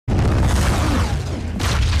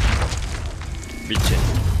미친.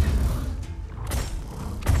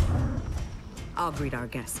 I'll greet our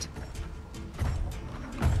guest.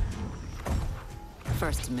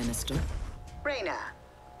 First Minister. Reyna,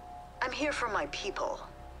 I'm here for my people.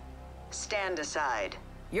 Stand aside.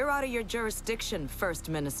 You're out of your jurisdiction, First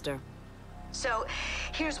Minister. So,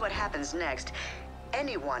 here's what happens next.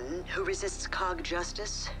 Anyone who resists COG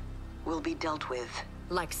justice will be dealt with.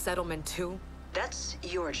 Like Settlement 2? That's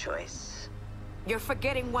your choice. You're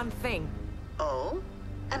forgetting one thing. Oh?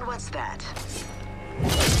 And what's that?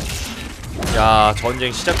 야,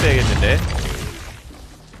 전쟁 시작돼야겠는데.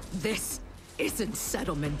 This isn't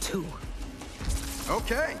Settlement 2.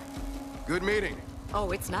 Okay. Good meeting.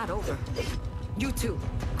 Oh, it's not over. You two,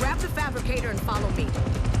 grab the fabricator and follow me.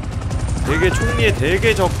 되게 총리에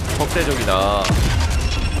되게 적대적이다.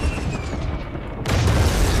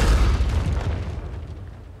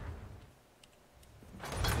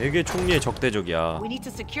 되게 총리에 적대적이야. We need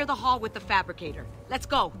to secure the hall with the fabricator. Let's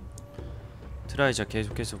go. 트라이자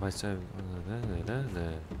계속해서 발사.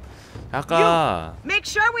 아까 Make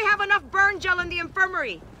sure we have enough burn gel in the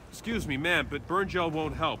infirmary. Excuse me, ma'am, but burn gel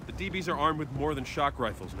won't help. The DBs are armed with more than shock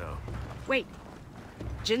rifles now. Wait.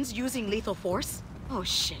 Jin's using lethal force? Oh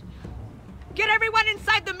shit. Get everyone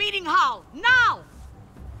inside the meeting hall now.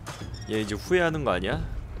 얘 이제 후회하는 거 아니야?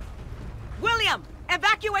 William,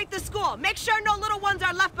 evacuate the school. Make sure no little ones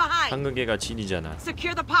are left behind. 방금 걔가 진이잖아.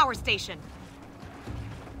 Secure the power station.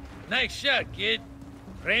 Nice shot, kid.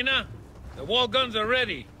 Reyna, the wall guns are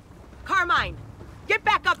ready. Carmine, get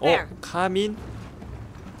back up there. 카민?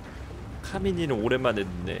 카민이는 오랜만에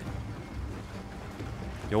듣네.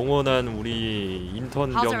 영원한 우리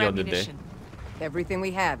인턴 How's our 병이었는데. ammunition? Everything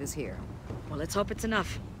we have is here. Well, let's hope it's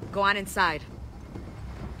enough. Go on inside.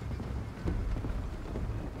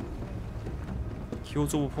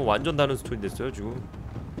 기어즈오브워4 완전 다른 스토리 됐어요 지금.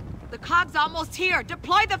 The cog's almost here.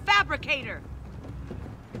 Deploy the fabricator.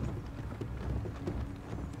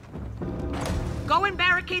 Go and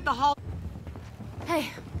barricade the hall. Hey,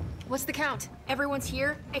 what's the count? Everyone's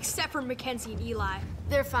here, except for Mackenzie and Eli.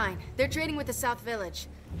 They're fine. They're trading with the South Village.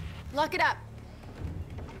 Lock it up.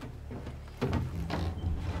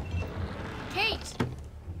 Kate!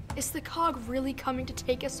 Is the cog really coming to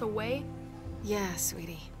take us away? Yeah,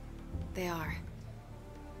 sweetie. They are.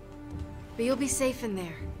 But you'll be safe in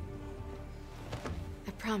there.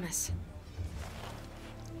 I promise.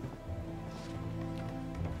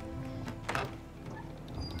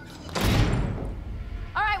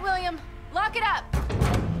 All right, William. Lock it up.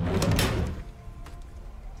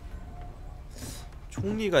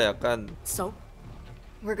 총리가 약간 So?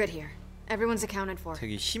 We're good here. Everyone's accounted for.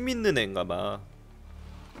 되게 힘 있는 애인가 봐.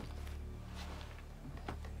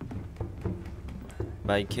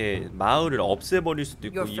 막 이렇게 마을을 없애버릴 수도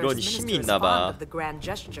있고 이런 힘이 있나 봐.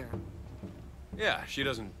 Yeah, she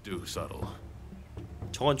doesn't do subtle.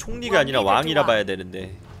 저건 총리가 아니라 왕이라 봐야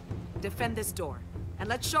되는데. Defend this door, and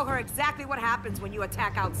let's show her exactly what happens when you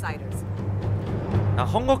attack outsiders. 아,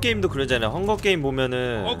 헝거 게임도 그러잖아. 헝거 게임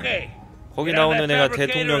보면은 Okay. 거기 나오는 애가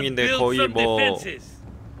대통령인데 거의 뭐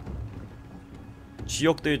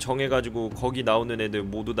지역들 정해가지고 거기 나오는 애들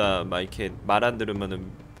모두 다 막 이렇게 말 안 들으면은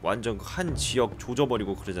완전 한 지역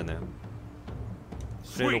조져버리고 그러잖아요.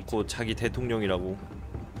 그래놓고 자기 대통령이라고.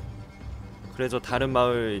 그래서 다른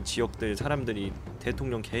마을 지역들 사람들이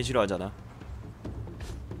대통령 개 싫어하잖아.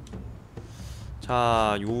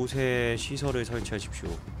 자, 요새 시설을 설치하십시오.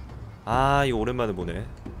 아, 이거 오랜만에 보네.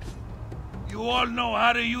 You all know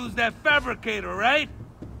how to use that fabricator, right?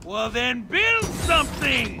 Well then build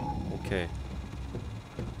something! 오케이.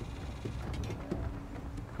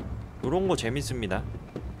 요런 거 재밌습니다.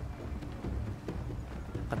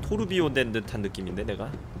 약간 토르비온 된 듯한 느낌인데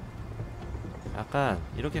내가? 약간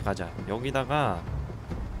이렇게 가자. 여기다가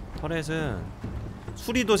터렛은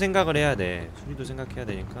수리도 생각을 해야 돼. 수리도 생각해야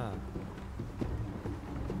되니까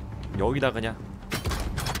여기다 그냥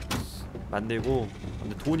만들고.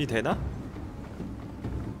 근데 돈이 되나?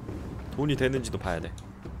 돈이 되는지도 봐야 돼.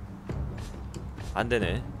 안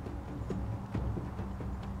되네.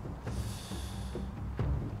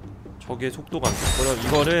 저게 속도가 안 돼. 그럼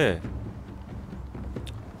이거를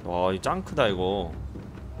와, 이 짱 크다 이거.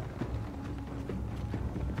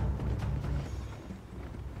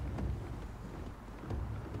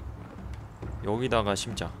 여기다가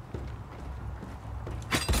심자.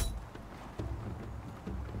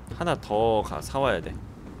 하나 더 사와야 돼.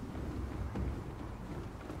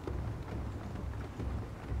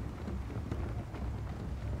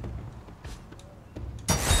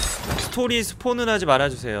 스토리 스폰은 하지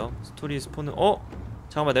말아주세요. 스토리 스폰은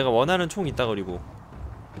잠깐만, 내가 원하는 총 있다. 그리고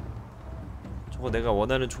저거 내가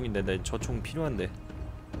원하는 총인데 저 총 필요한데.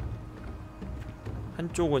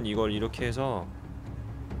 한쪽은 이걸 이렇게 해서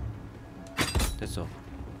됐어.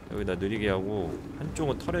 여기다 느리게 하고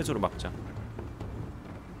한쪽은 터렛으로 막자.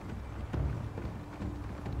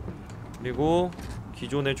 그리고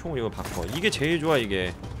기존의 총을 이거 바꿔. 이게 제일 좋아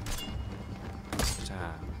이게.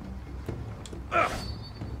 자,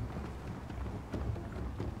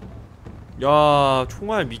 야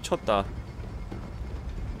총알 미쳤다.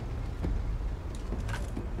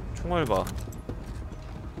 총알 봐.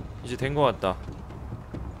 이제 된 거 같다.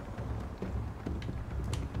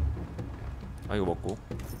 아 이거 먹고.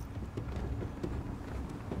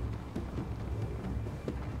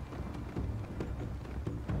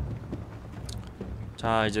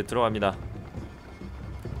 자 이제 들어갑니다.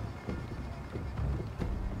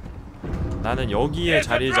 나는 여기에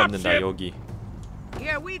자리를 잡는다. 여기.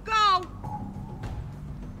 Here we go.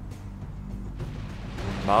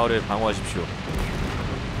 마을을 방어하십시오.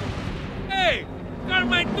 Hey!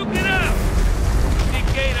 Carmine took it out!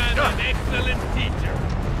 Cick an excellent teacher.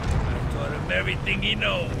 I taught him everything he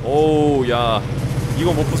knows. 오우 야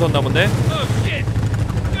이거 못 부쉈나 본데? Oh shit!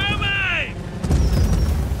 Carmine!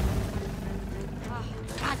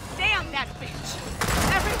 God damn that bitch.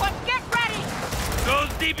 Everyone get ready. Those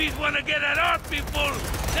DBs wanna get at our people.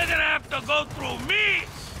 They're gonna have to go through me.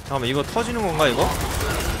 잠깐만 이거 터지는 건가 이거?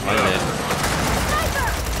 아니네.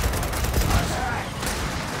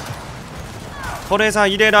 털에사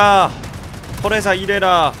이래라. 털에사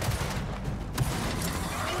이래라.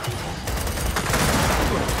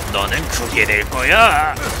 너는 크게 될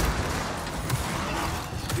거야.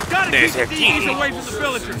 내 새끼. away from the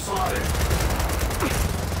villagers.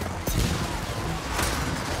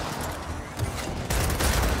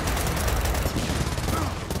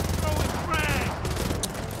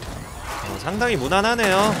 상당히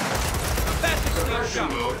무난하네요.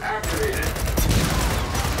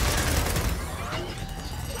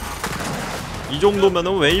 이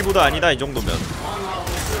정도면은 웨이브도 아니다. 이 정도면.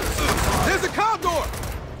 There's a condor!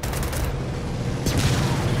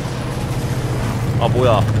 아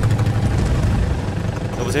뭐야?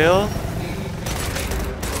 여보세요?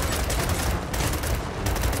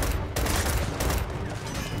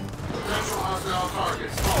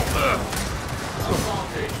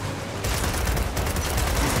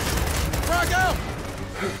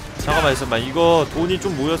 잠깐만 있어봐. 이거 돈이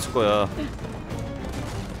좀 모였을 거야.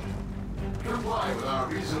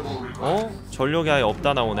 어? 전력이 아예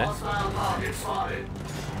없다 나오네.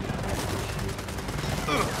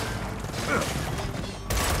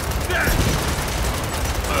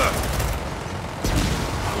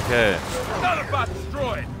 오케이.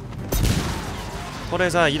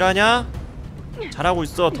 털에사 일하냐? 잘하고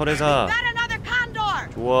있어 털에사.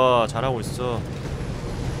 좋아 잘하고 있어.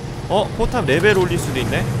 어? 포탑 레벨 올릴 수도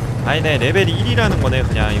있네? 아니네 레벨이 1이라는 거네.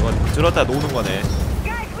 그냥 이건 들었다 노는 거네.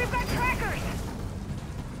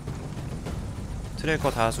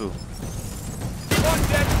 트래커 다수.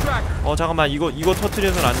 어 잠깐만 이거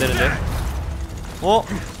터트려서는 안 되는데. 어?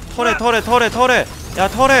 털에 야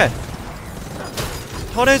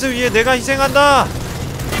털에서 위에 내가 희생한다.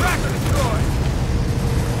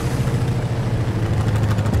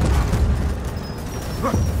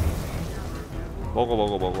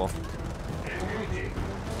 먹어.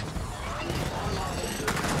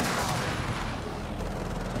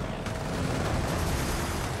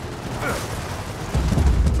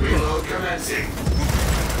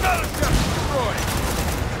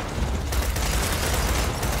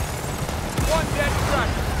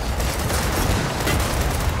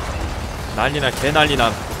 난리나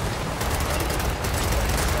개난리남.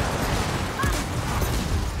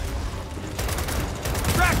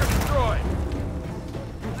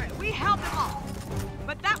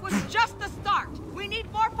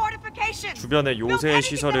 주변에 요새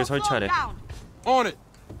시설을 설치하래.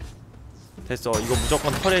 됐어. 이거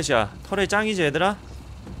무조건 터렛이야. 터렛 짱이지 얘들아?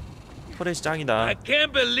 터렛이 짱이다. I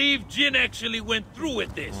can't believe Jin actually went through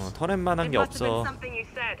with this. 터렛만 한 게 없어.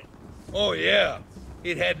 Oh yeah.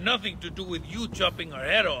 It had nothing to do with you chopping our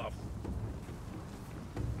head off.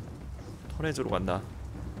 터렛으로 간다.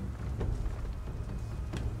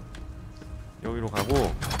 여기로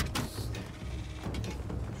가고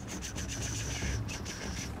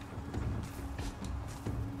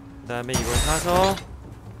그 다음에 이걸 사서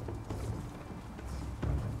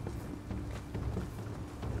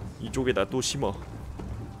이쪽에다 또 심어.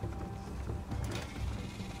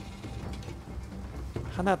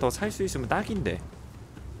 하나 더 살 수 있으면 딱인데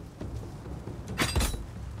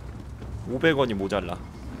 500원이 모자라.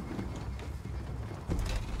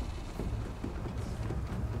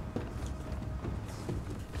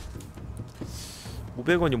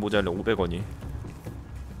 $500원이 모자라. 500원이.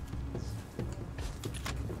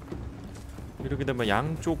 이렇게 되면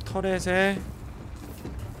양쪽 터렛에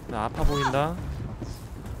나 아파 보인다.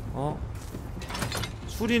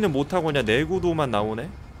 수리는 못하고 그냥 내구도만 나오네?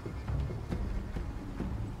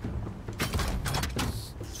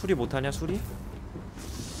 수리 못하냐 수리?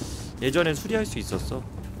 예전엔 수리할 수 있었어.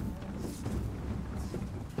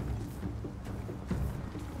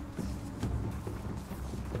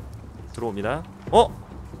 들어옵니다.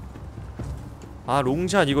 아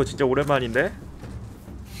롱샷 이거 진짜 오랜만인데?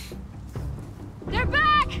 They're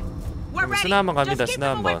back. We're ready. 스나 한번 갑니다. Just keep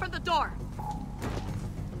스나 them away 한번. from the door.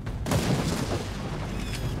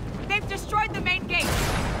 They've destroyed the main gate.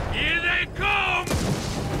 Here they come!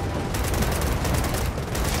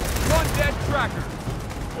 Run that tracker.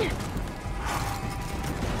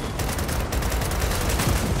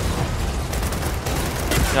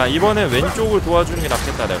 야 이번엔 왼쪽을 도와주는 게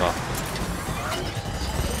낫겠다 내가.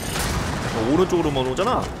 오른쪽으로만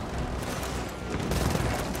오잖아.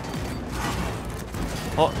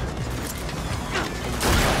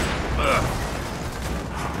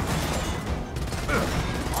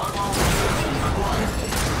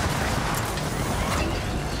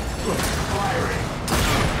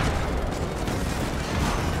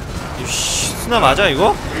 이씨 스나 맞아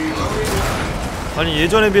이거? 아니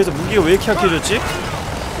예전에 비해서 무기가 왜 이렇게 약해졌지?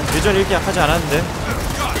 예전에 이렇게 약하지 않았는데.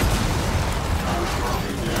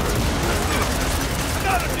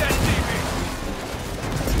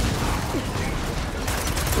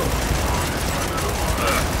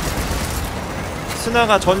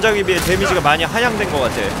 스나가 전작에 비해 데미지가 많이 하향된 것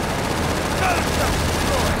같아.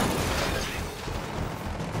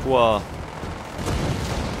 좋아.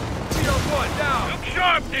 Look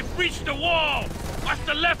sharp! They've breached the wall! Watch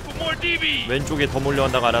the left for more DB! 왼쪽에 더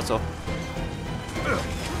몰려온다고 알았어.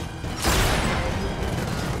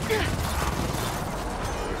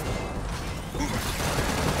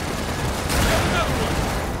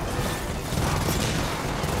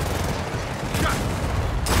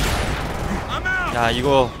 야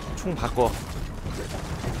이거 총 바꿔.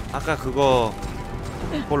 아까 그걸로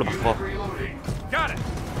바꿔.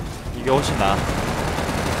 이게 훨씬 나아.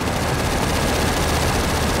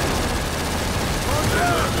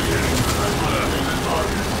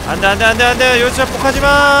 안돼 안돼 안돼 안돼 여기서 폭하지마.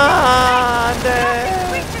 안돼.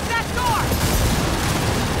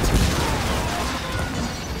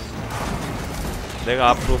 내가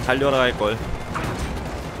앞으로 달려라 할걸.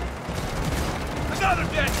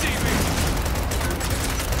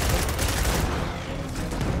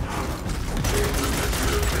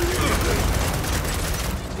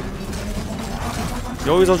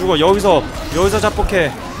 여기서 죽어. 여기서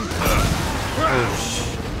자폭해.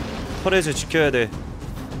 어우씨 터렛을 지켜야 돼.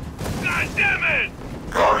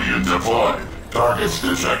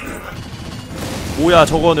 뭐야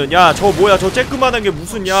저거는. 야 저 뭐야 저 쬐끄만한 게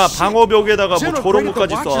무슨. 야 방어벽에다가 뭐 저런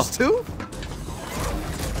것까지 쏴.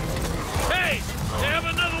 Hey! They have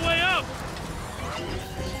another way up!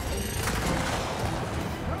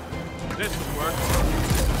 This would work.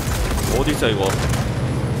 어디 있어 이거.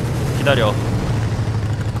 기다려.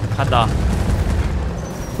 간다.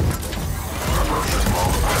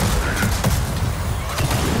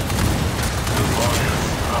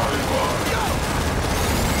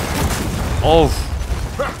 어우.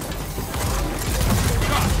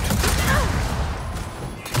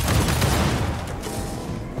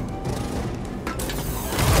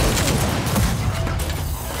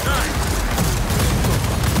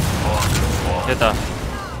 됐다.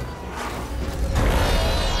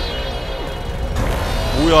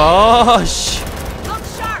 뭐야 씨. Look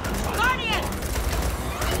sharp, Guardian.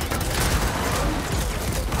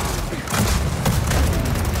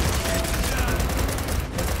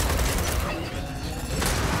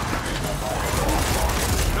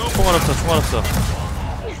 총알 없어 총알 없어.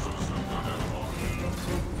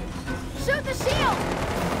 Shoot the shield!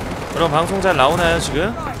 그럼 방송 잘 나오나요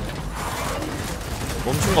지금?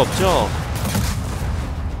 멈춘 거 없죠?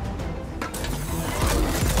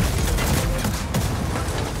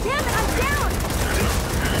 Damn it, I'm down!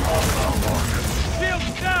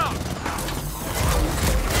 Shield's down!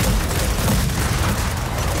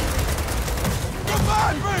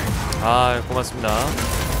 아 고맙습니다.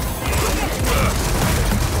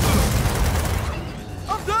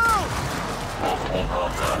 I'm down.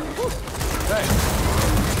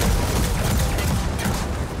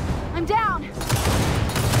 I'm down!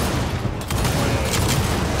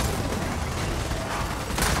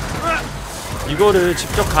 이거를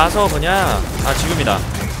직접 가서 그냥. 아 지금이다.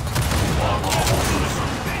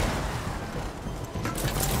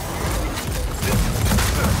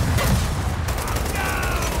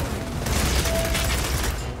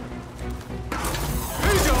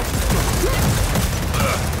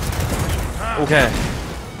 오케이.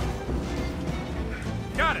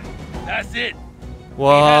 Got it! That's it!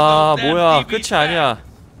 와 뭐야 끝이 아니야.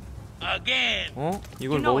 Again. 어?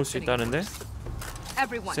 이걸 먹을 수 있다는데?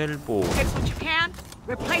 Everyone, 셀보 fix what you can,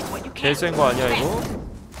 replace what you can't. 개센 거 아니야 이거?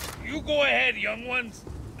 You go ahead, young ones.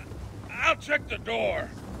 I'll check the door.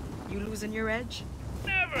 You losing your edge?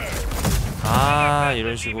 Never. 아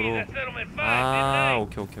이런 식으로. 아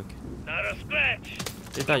오케이. Not a scratch.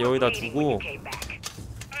 일단 여기다 두고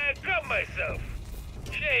I cut myself.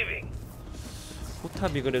 Shaving.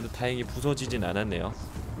 포탑이 그래도 다행히 부서지진 않았네요.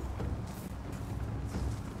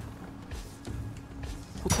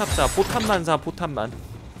 포탑 사, 포탑만 사, 포탑만.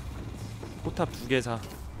 포탑 2개 사.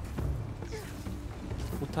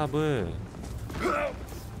 포탑을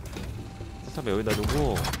여기다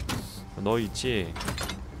두고 너 있지?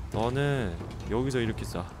 너는 여기서 이렇게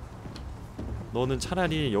쏴. 너는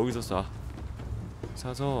차라리 여기서 쏴.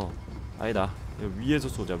 사서 아니다. 위에서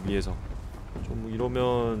쏘자. 위에서. 좀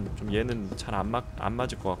이러면 좀 얘는 잘 안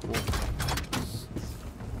맞을 것 같고.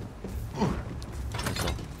 됐어.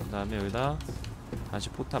 그 다음에 여기다 다시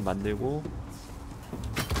포탑 만들고.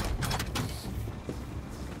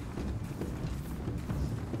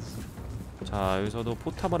 자 여기서도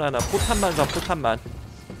포탑을 하나. 포탑만 사. 포탑만.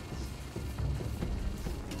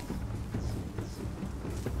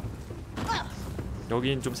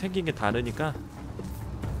 여긴 좀 생긴 게 다르니까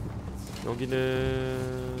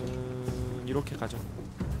여기는 이렇게 가죠.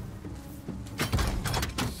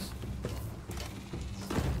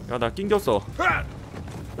 야 나 낑겼어.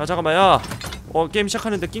 야 잠깐만 야 게임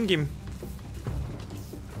시작하는데 낑김.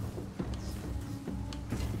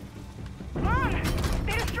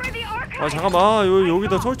 아 잠깐만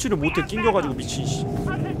여기다 설치를 못해. 낑겨가지고 미친 씨.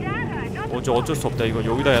 어쩔 수 없다. 이건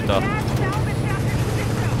여기다 해야 한다.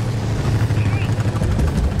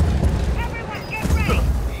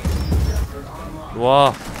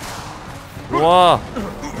 일로와 일로와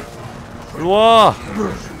일로와.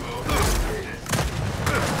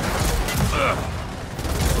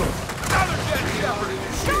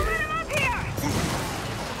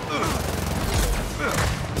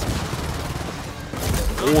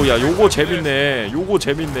 오야 요거 재밌네. 요거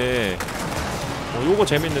재밌네. 요거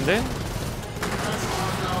재밌는데?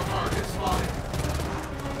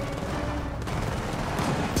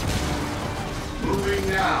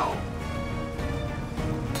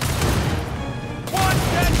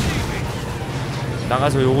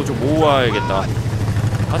 나가서 요거 좀 모아야겠다.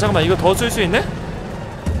 아 잠깐만 이거 더 쓸 수 있네?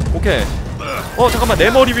 오케이. 잠깐만 내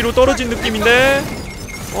머리 위로 떨어진 느낌인데?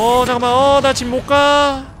 잠깐만 나 집 못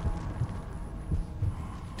가.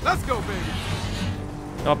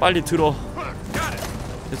 야 빨리 들어.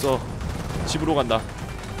 됐어. 집으로 간다.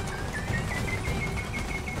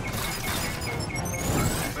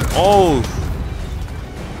 어우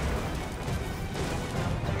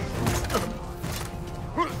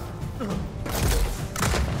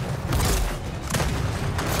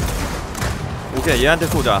오케이 얘한테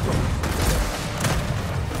쏘자.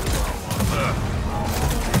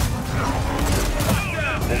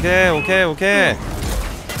 오케이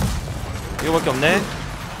이거밖에 없네.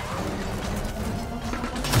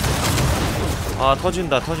 아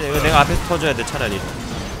터진다. 이거 내가 앞에서 터져야 돼. 차라리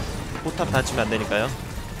포탑 다치면 안 되니까요.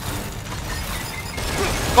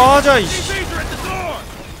 꺼져 이씨.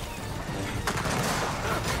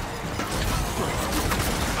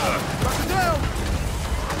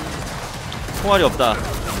 총알이 없다.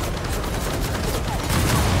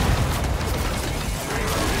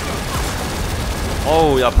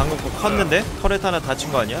 어우 야 방금 거 컸는데? 터렛 하나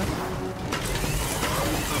다친 거 아니야?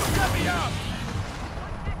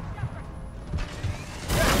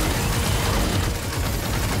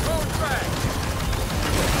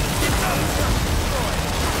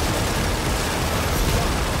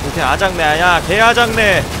 오케이 아작내. 야 개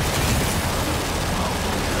아작내.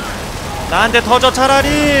 나한테 터져.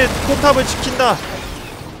 차라리 포탑을 지킨다.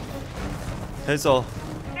 됐어.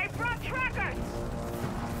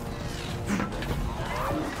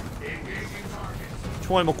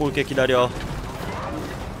 총알 먹고 올게. 기다려.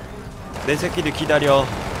 내 새끼들 기다려.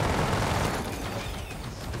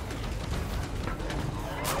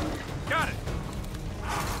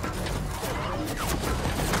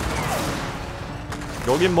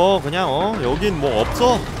 여긴 뭐 그냥 여긴 뭐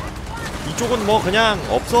없어. 이쪽은 뭐 그냥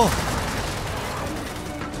없어.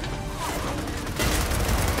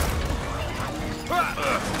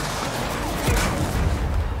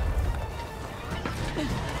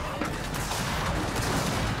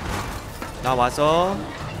 나 와서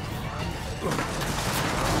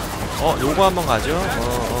요거 한번 가죠.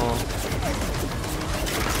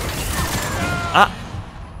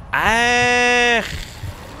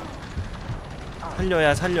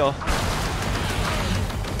 살려야 살려.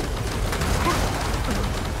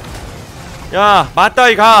 야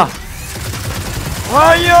맞다이 가.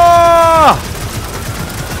 와이어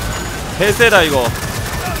개쎄다 이거.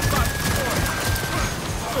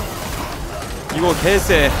 이거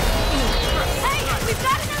개쎄.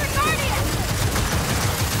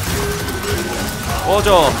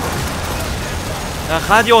 꺼져. 야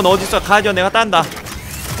가디언 어딨어. 가디언 내가 딴다.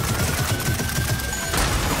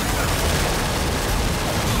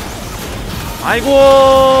 아이고.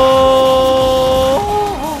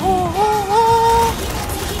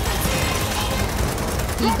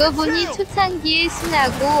 이거 보니 초창기에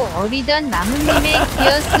순하고 어리던 마문님의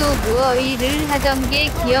기어스오브워의를 하던 게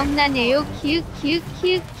기억나네요. 키읔 키읔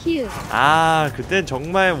키읔 키읔. 아 그땐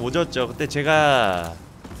정말 오졌죠. 그때 제가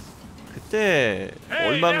그때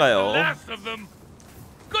얼마인가요?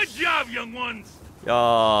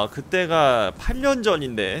 야 그때가 8년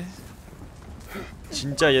전인데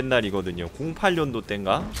진짜 옛날이거든요. 08년도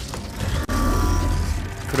땐가?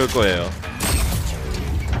 그럴 거예요.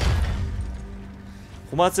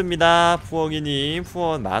 고맙습니다. 푸엉이님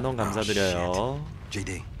후원 만원 감사드려요.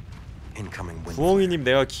 푸엉이님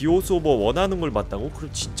내가 기어스오브워 원하는 걸 봤다고?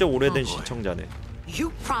 그럼 진짜 오래된 시청자네.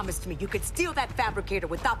 You promised me you could steal that fabricator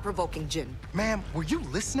without provoking Jin. Ma'am, were you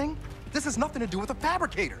listening? This has nothing to do with a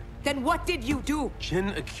fabricator. Then what did you do? Jin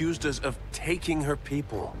accused us of taking her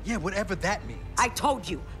people. Yeah, whatever that means. I told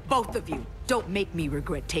you, both of you, don't make me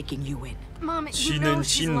regret taking you in. Mom, you know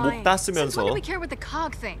she's 진 목 lying. Since when do 땄으면서 we care what the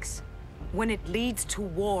cog thinks? When it leads to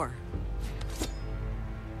war.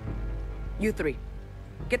 You three,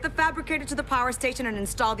 get the fabricator to the power station and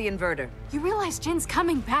install the inverter. You realize Jin's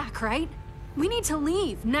coming back, right? We need to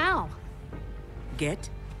leave, now. Get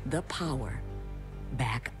the power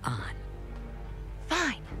back on.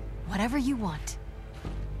 Fine. Whatever you want.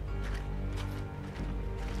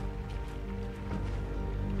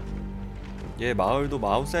 얘 마을도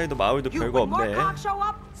마우사이드 마을도 별거 When more 없네. cogs show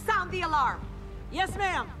up, sound the alarm. Yes,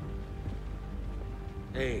 ma'am.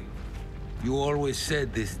 Hey, you always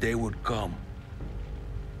said this day would come.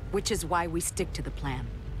 Which is why we stick to the plan.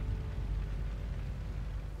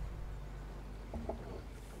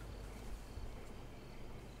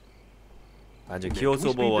 맞아.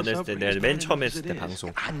 기어스오브워 했을 때 내가 맨 처음 했을 때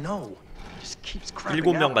방송 I know. Just keeps crapping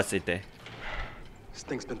 7명 out. 봤을 때. This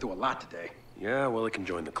thing's been through a lot today. Yeah, well, it can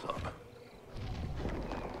join the club.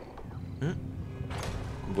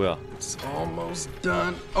 뭐야? It's almost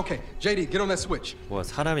done. Okay, JD, get on that switch. 뭐야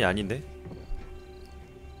사람이 아닌데?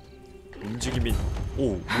 움직임이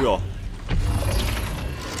오 뭐야?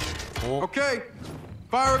 어? Okay,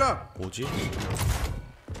 fire it up. 뭐지?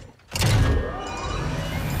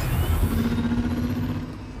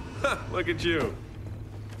 Look at you.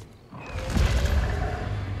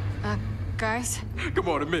 Guys? Come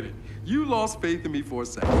on, admit it. You lost faith in me for a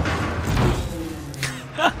second.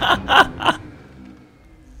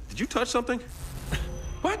 Did you touch something?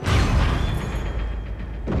 What?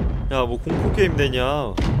 야 뭐 공포 게임 되냐?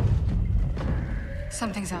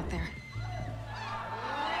 Something's out there.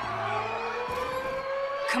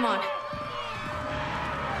 Come on.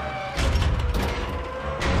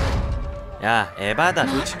 야 에바다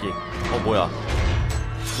솔직히. 어 뭐야?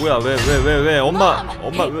 뭐야 왜 엄마 왜?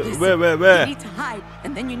 You need to hide,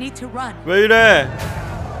 and then you need to run. 왜 이래?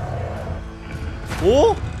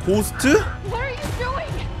 오? 고스트? What are you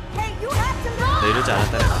doing? Hey, you have to run. 내 이럴 줄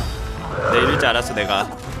알았다 내가. 내 이럴 줄 알았어 내가.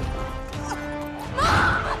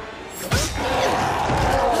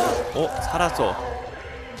 어? 살았어.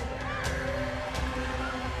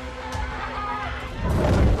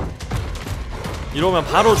 이러면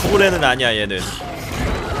바로 죽을 애는 아니야 얘는.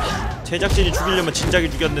 제작진이 죽이려면 진작에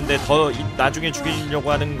죽였는데 더 나중에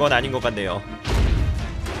죽이려고 하는 건 아닌 것 같네요.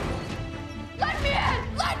 Let me in!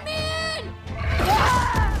 Let me in!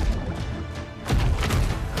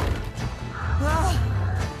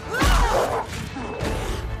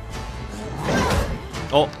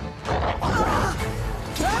 어?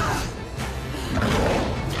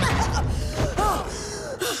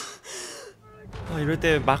 아, 이럴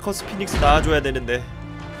때 마커스피닉스 나와줘야 되는데.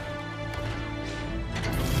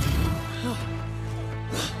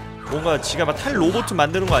 뭔가 지가 막 탈 로봇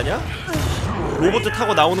만드는 거 아니야? 로봇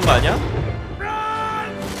타고 나오는 거 아니야?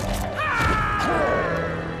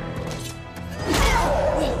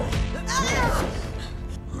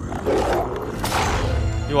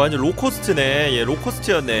 이거 완전 로코스트네. 얘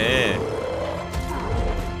로코스트였네.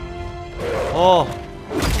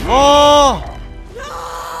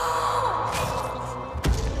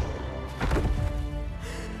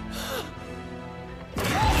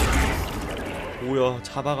 뭐야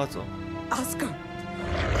잡아갔어. Oscar.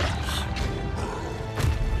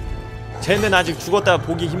 쟤는 아직 죽었다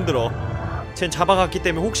보기 힘들어. 쟤는 잡아갔기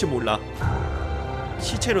때문에 혹시 몰라.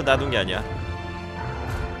 시체로 놔둔 게 아니야.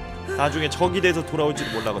 나중에 적이 돼서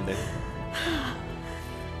돌아올지도 몰라. 근데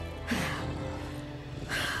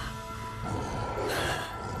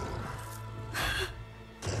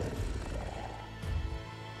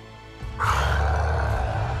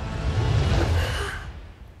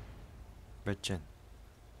몇 젠?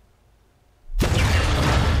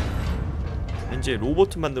 왠지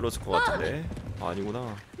로봇 만들었을 것 같은데.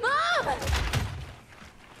 아니구나.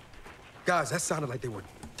 Guys, that sounded like there were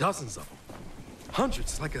dozens of them.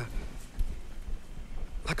 Hundreds, like a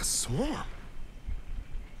swarm.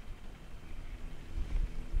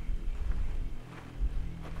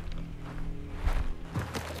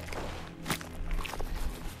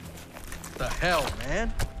 The hell,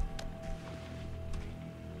 man?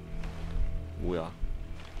 뭐야?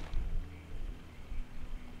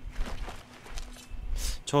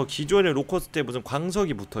 저 기존의 로커스트에 무슨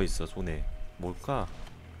광석이 붙어 있어 손에. 뭘까?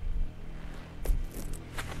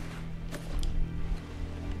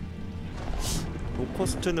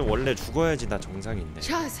 로커스트는 원래 죽어야지 나 정상인데.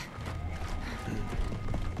 Chaz.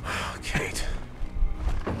 Kate.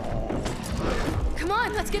 Come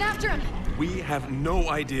on, let's get after him. We have no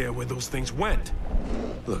idea where those things went.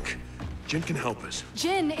 Look, Jin can help us.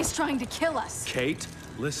 Jin is trying to kill us. Kate,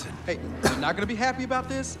 listen. Hey, you're not gonna be happy about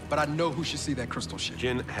this, but I know who should see that crystal shit.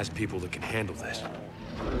 Jin has people that can handle this.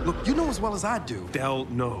 Look, you know as well as I do They'll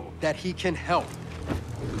know. that he can help.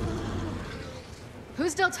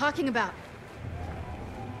 Who's Del talking about?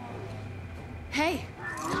 Hey.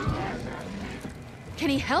 Can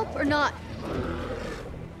he help or not?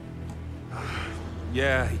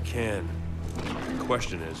 Yeah, he can. The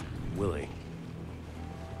question is, will he?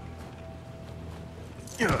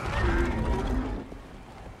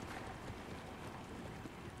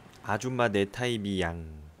 아줌마 내 타입이 양.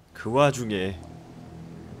 그 와중에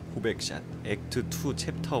고백샷 액트 2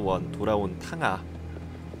 챕터 1 돌아온 탕아.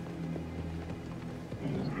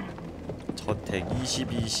 저택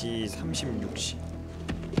 22시 36시.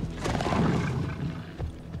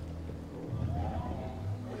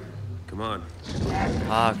 Come on.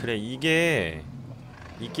 아 그래 이게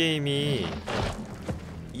이 게임이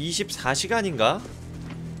 24시간인가?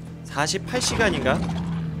 48시간인가?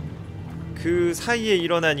 그 사이에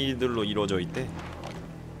일어난 일들로 이루어져 있대.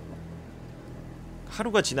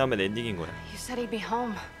 하루가 지나면 엔딩인 거야. You said he'd be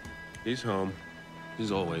home. He's home.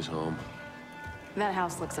 He's always home. That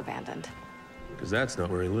house looks abandoned. Because that's not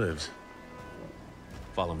where he lives.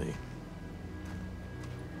 Follow me.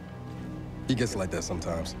 He gets like that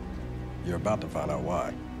sometimes. You're about to find out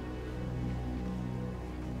why.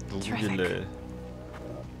 누구길래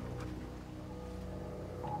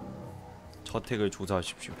저택을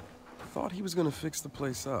조사하십시오. Thought he was gonna fix the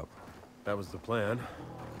place up. That was the plan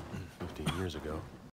 15 years ago.